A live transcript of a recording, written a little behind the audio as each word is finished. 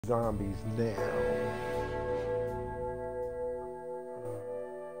Zombies now.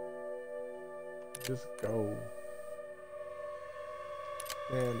 Just go.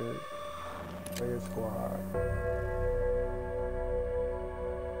 Standard. Player squad.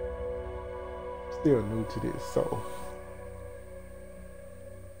 Still new to this, so.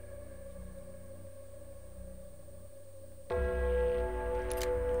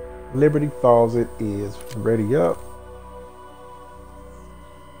 Liberty Faucet is ready up.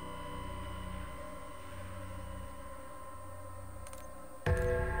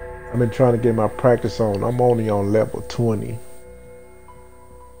 I've been trying to get my practice on. I'm only on level 20.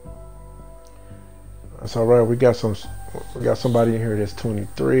 That's all right. We got somebody in here that's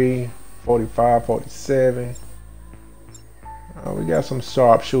 23, 45, 47. We got some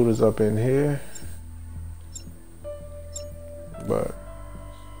sharpshooters up in here. But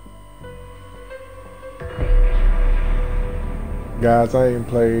guys, I ain't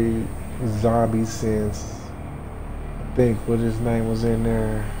played zombies since I think what his name was in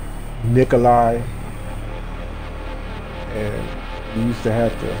there. Nikolai, and you used to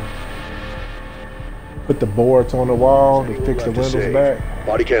have to put the boards on the wall to fix the windows back.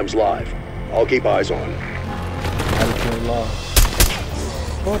 Body cam's live. I'll keep eyes on. Body cam live.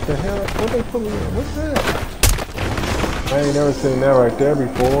 What the hell? What they put me in? What's that? I ain't never seen that right there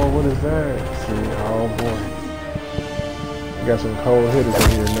before. What is that? See, oh boy. We got some cold hitters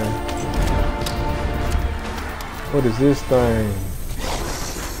in here now. What is this thing?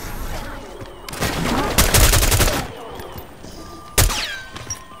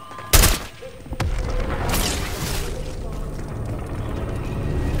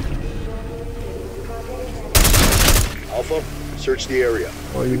 Search the area.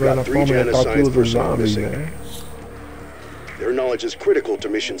 Well, you got 3 Janus personnel missing. Their knowledge is critical to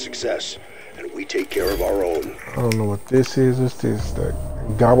mission success, and we take care of our own. I don't know what this is. What's this? The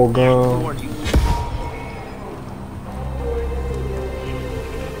gobble gum.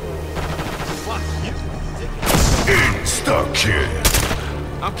 Insta-kill.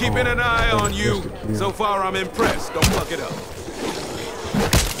 I'm keeping an eye on you. So far, I'm impressed. Don't fuck it up.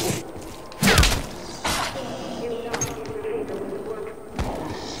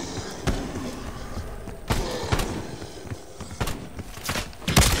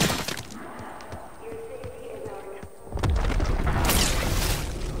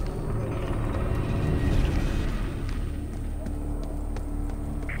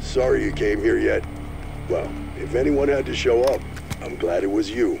 Sorry you came here yet. Well, if anyone had to show up, I'm glad it was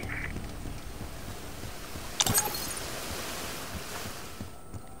you.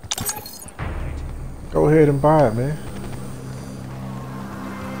 Go ahead and buy it, man.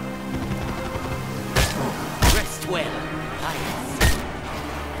 Rest well.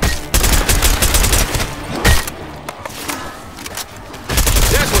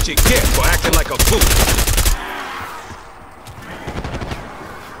 That's what you get for acting like a fool.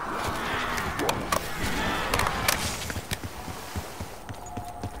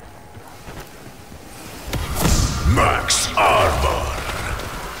 Max armor.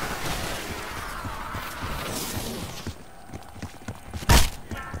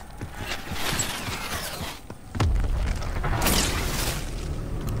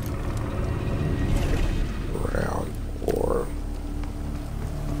 Round 4.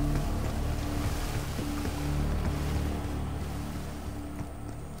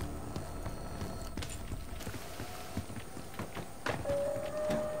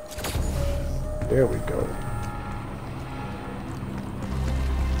 There we go.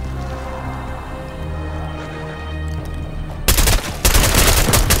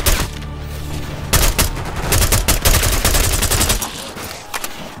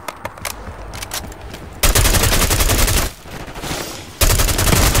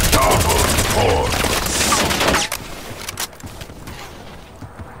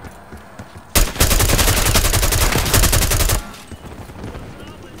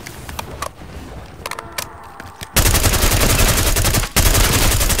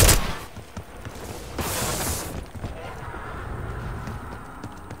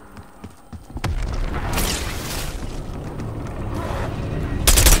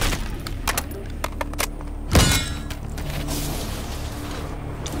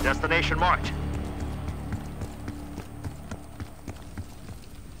 Destination marked.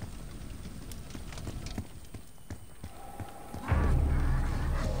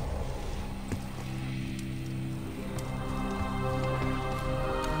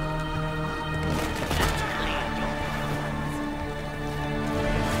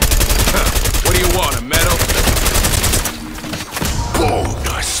 What do you want, a medal?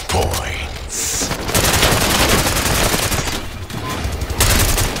 Bonus points.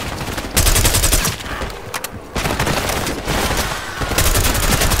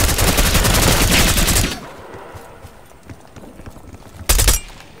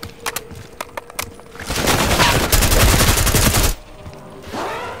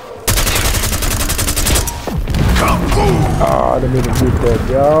 Ah, I didn't mean to get that,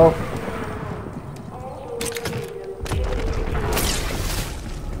 y'all.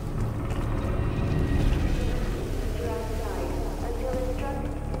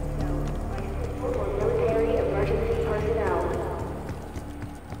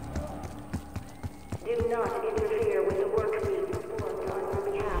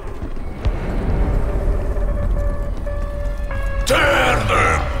 Tear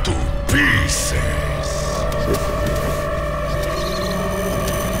them to pieces.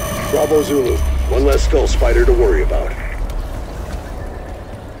 Bravo Zulu. One less skull spider to worry about.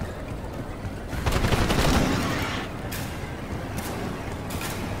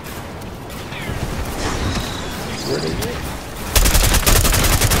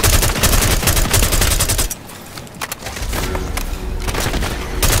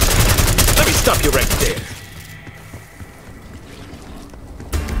 Let me stop you right there.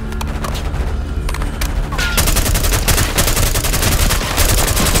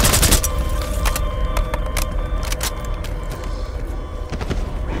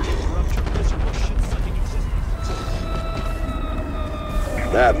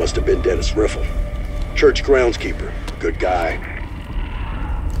 That must have been Dennis Riffle. Church groundskeeper. Good guy.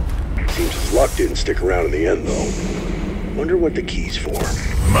 Seems his luck didn't stick around in the end, though. Wonder what the key's for.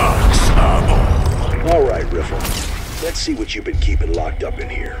 Max ammo. All right, Riffle. Let's see what you've been keeping locked up in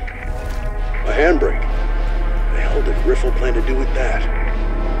here. A handbrake. The hell did Riffle plan to do with that?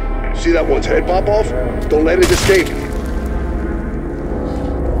 See that one's head pop off? Don't let it escape.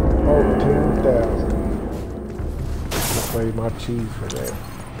 Oh, 10,000. I'll play my cheese for that.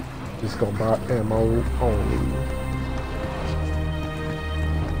 Just gonna buy ammo only.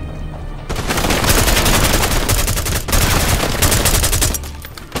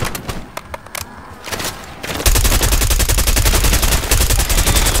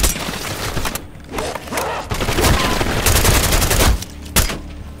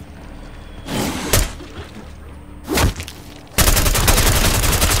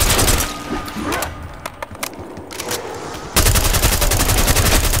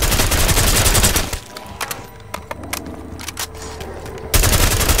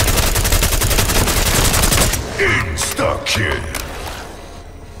 Insta-kill.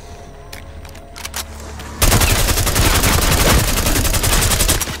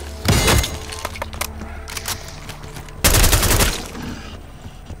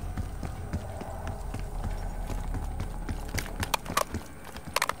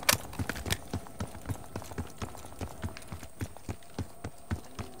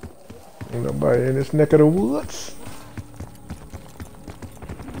 Ain't nobody in this neck of the woods.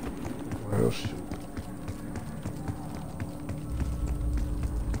 Well, shit.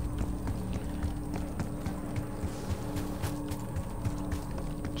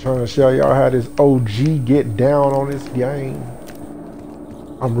 Trying to show y'all how this OG get down on this game.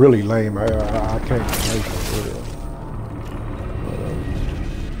 I'm really lame. I can't play for real.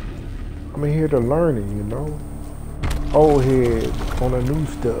 But, I'm in here to learning, you know. Old head on the new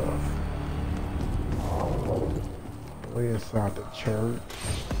stuff. We inside the church.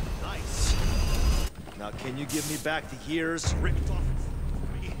 Nice. Now can you give me back the years ripped off of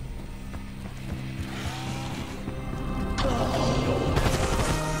me?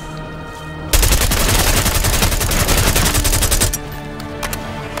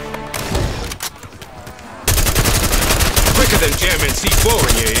 Quicker than jamming C4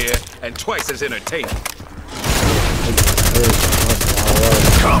 in your ear, and twice as entertaining.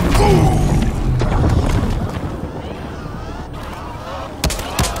 Kaboom!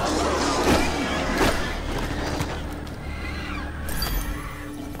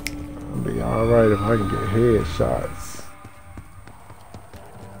 I'll be alright if I can get headshots.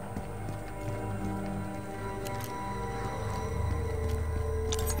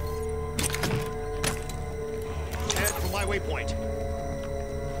 Head for my waypoint.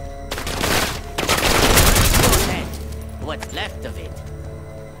 What's left of it.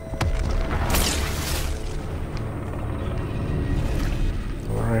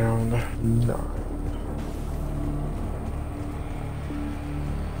 Round 9.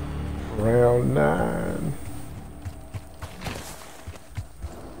 Round 9.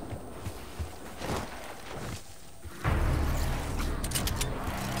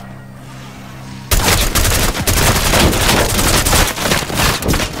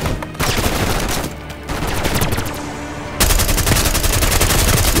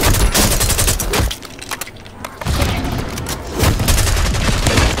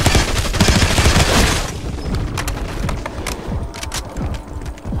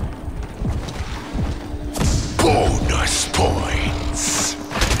 Bonus points.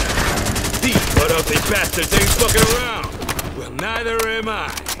 These blood-ugly bastards ain't fucking around. Neither am I.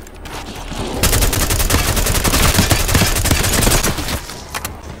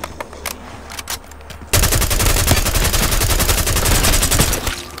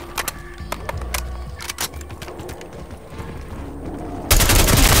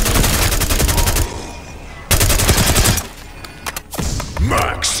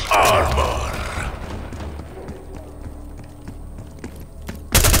 Max armor.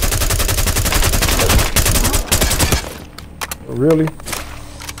 Really?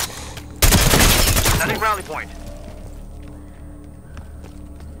 Setting rally point.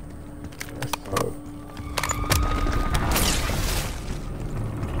 That's tough.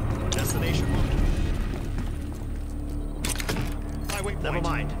 Destination. Highway point. Never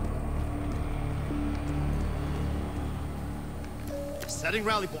mind. Setting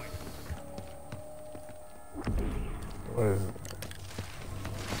rally point. What is it?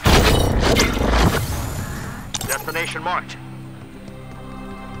 Destination marked.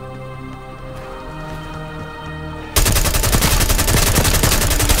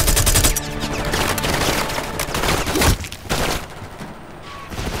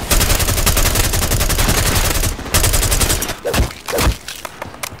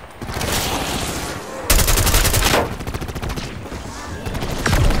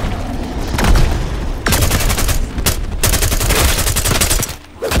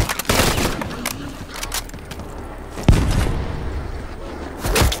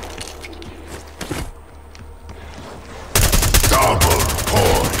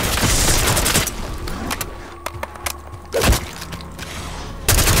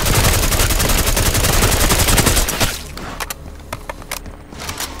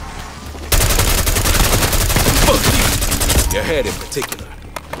 Your head in particular.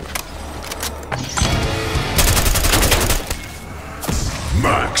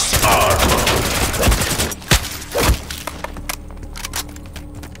 Max armor.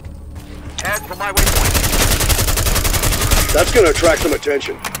 Head for my waypoint. That's gonna attract some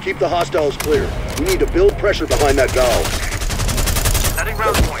attention. Keep the hostiles clear. We need to build pressure behind that valve. Setting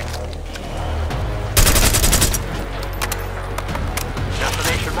rally point.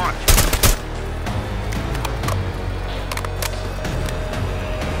 Destination marked.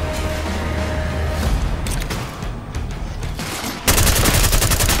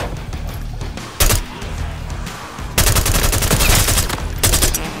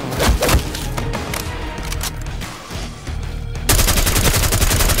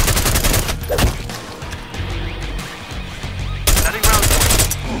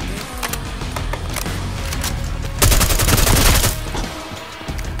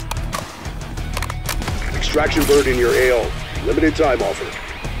 Extraction bird in your AO. Limited time offer.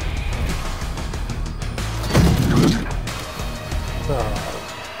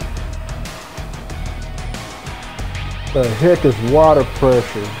 The heck is water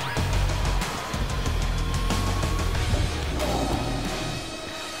pressure?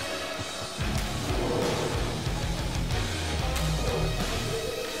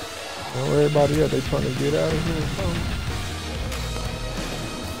 Well, everybody else, they trying to get out of here or something?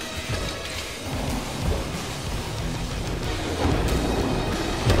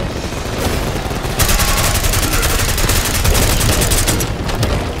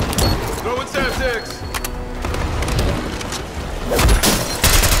 Throwing Semtex.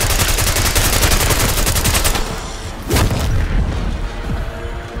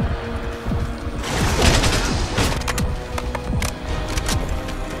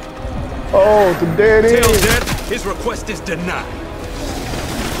 Oh, it's a dead end. Tell Death his request is denied.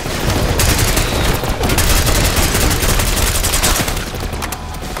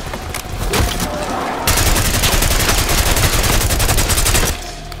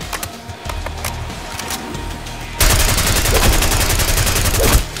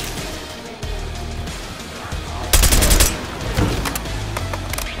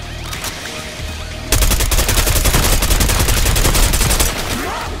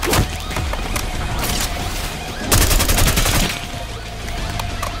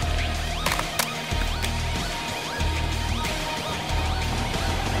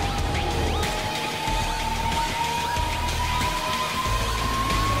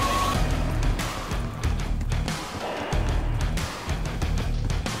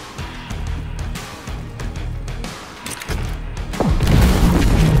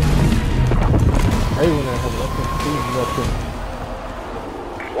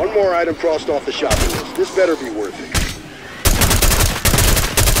 One more item crossed off the shopping list. This better be worth it.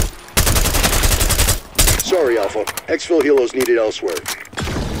 Sorry, Alpha. Exfil helos needed elsewhere.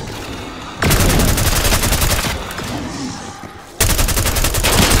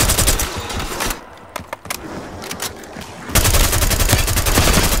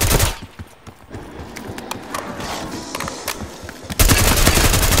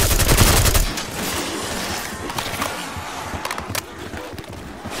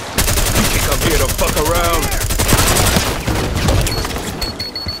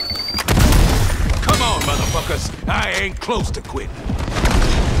 ain't close to quitting.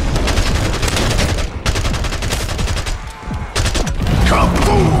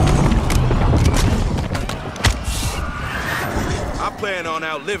 Kaboom! I plan on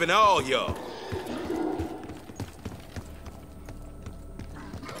outliving all y'all.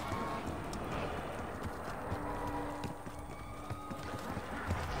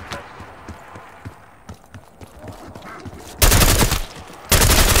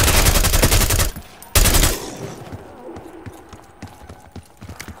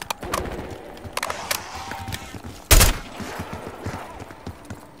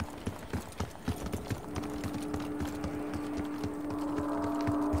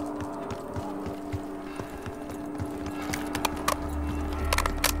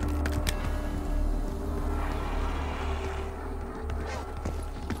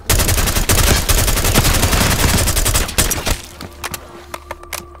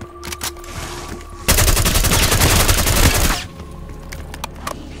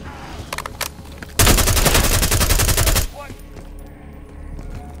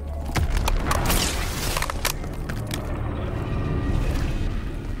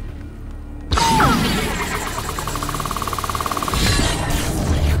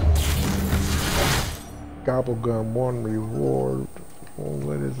 Gobblegum 1 reward. Oh,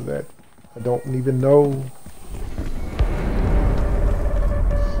 what is that? I don't even know.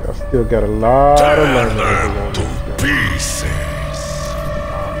 I still got a lot of learning to do on this guy. Pieces.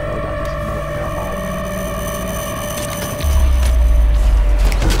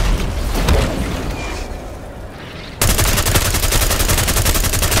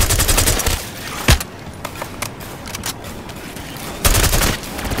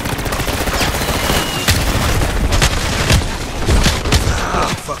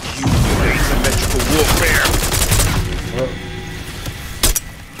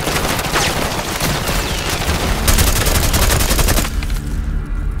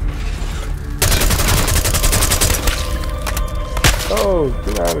 Oh,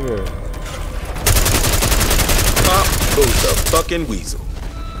 get out of there. Pop goes the fucking weasel.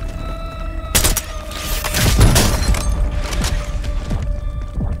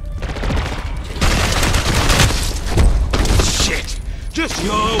 Shit! Just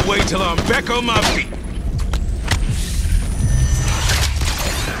y'all wait till I'm back on my feet.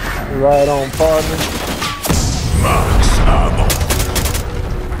 Right on, partner. Max ammo.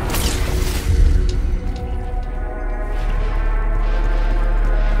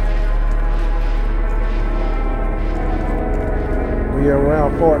 We are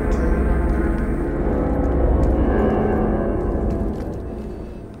around 14.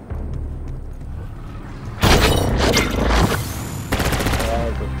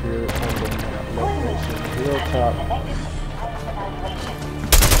 Alright, appeared on the map location. Hilltop.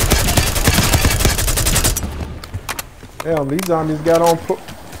 Damn, these zombies got on.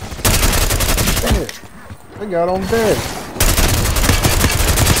 Damn, they got on bed.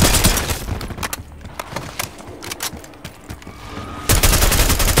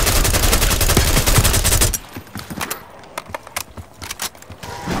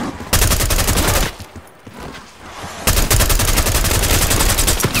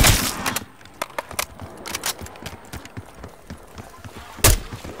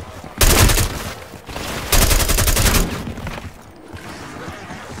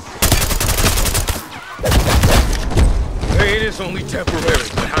 Pain is only temporary,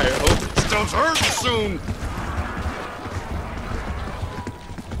 but I hope it stops hurting soon.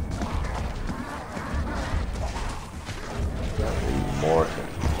 More.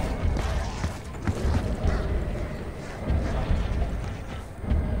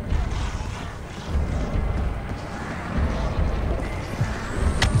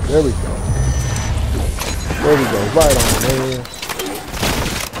 There we go. There we go. Right on, man.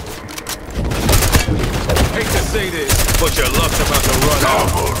 Hate to say this, but your luck's about to run out.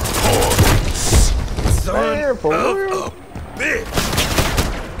 Son Man, for of real? a bitch.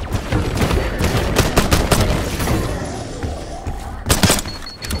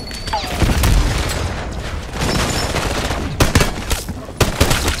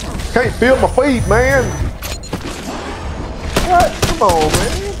 Can't feel my feet, man. What? Come on,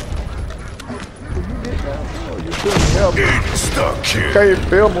 man. Did you get down? Oh, you couldn't help me. Insta-kill. Can't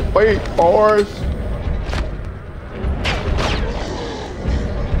feel my feet, boys.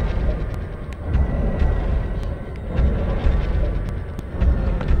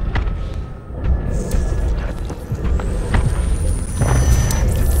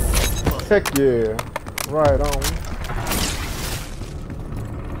 Heck yeah. Right on.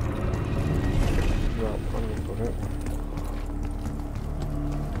 Drop money for that.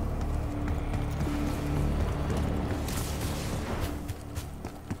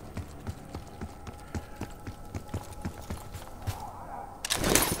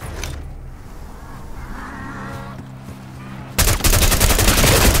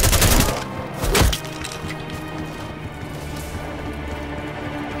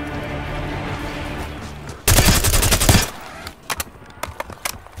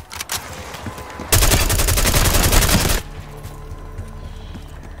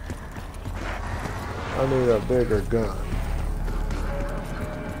 I need a bigger gun.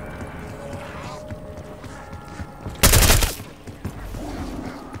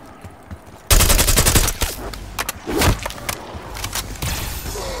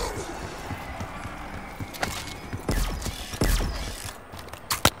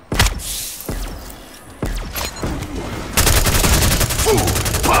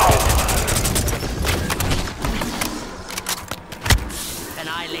 Can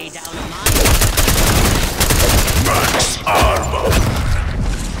I lay down a mine? Max armor.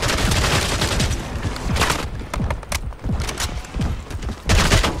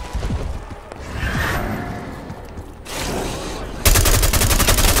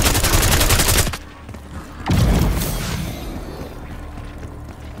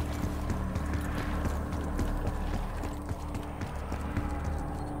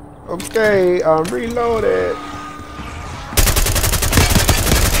 Okay, I'm reloaded.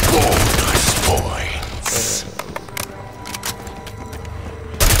 Bonus points.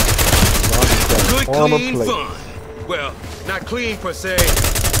 Good, Armor clean plate. fun. Well, not clean per se.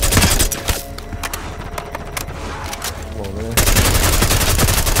 Come on, man.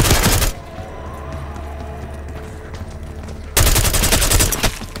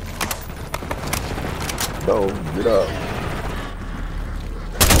 Go, get up.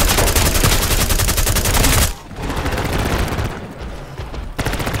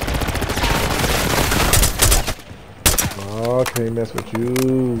 Oh, can't mess with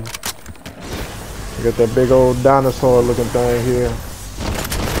you. I got that big old dinosaur looking thing here.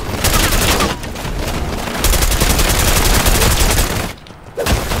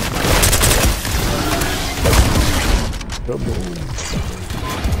 Kaboom.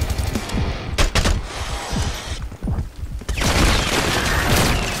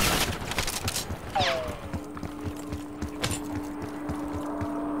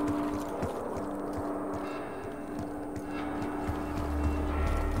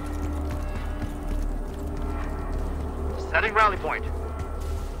 Setting rally point.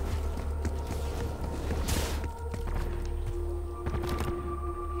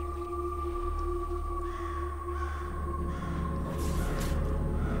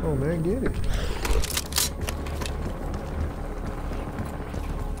 Oh man, get it.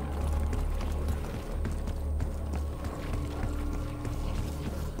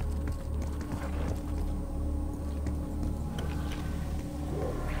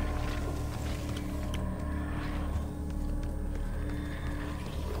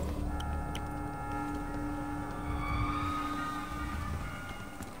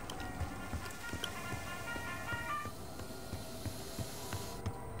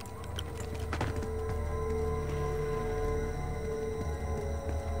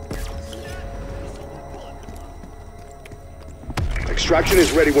 Extraction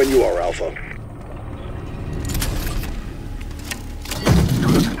is ready when you are, Alpha.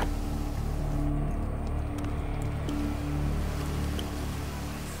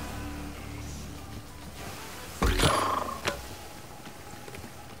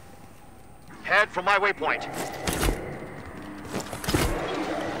 Head for my waypoint.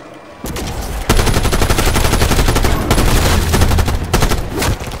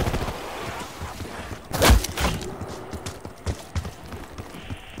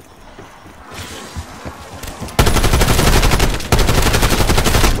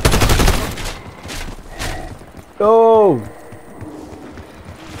 Go!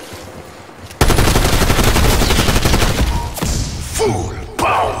 Full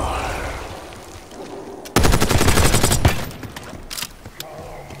power.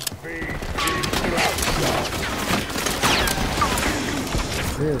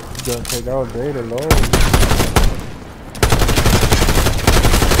 Yeah, it's gonna take all day to load.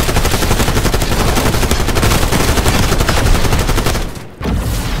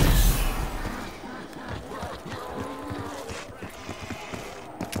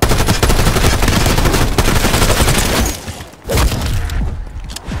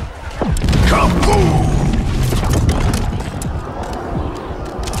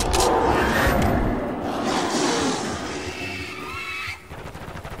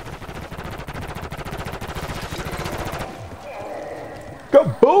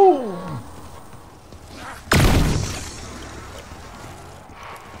 Kaboom!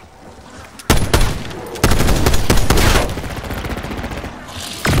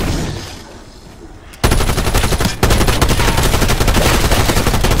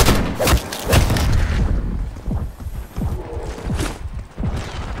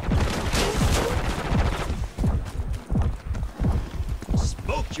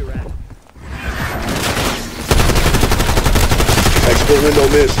 Export The window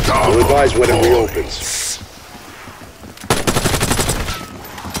missed. We'll advise when it reopens.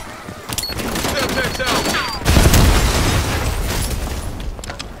 Semtex out!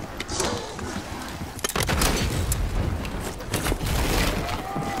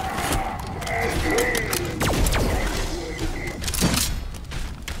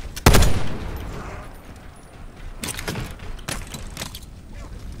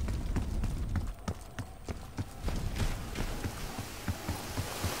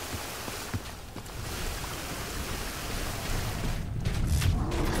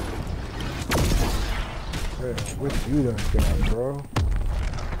 What you done got, bro? What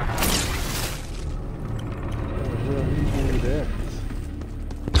the hell you do that?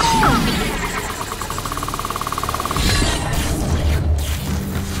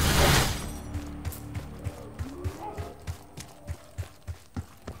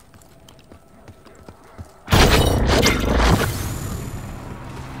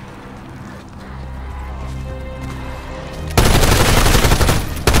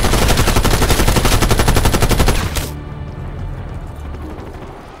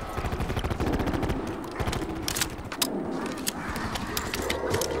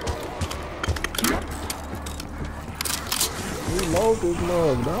 Reload this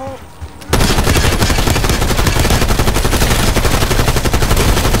mug, dog.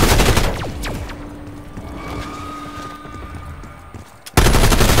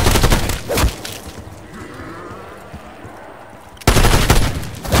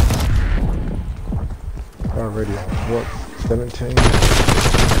 Already on what? 17?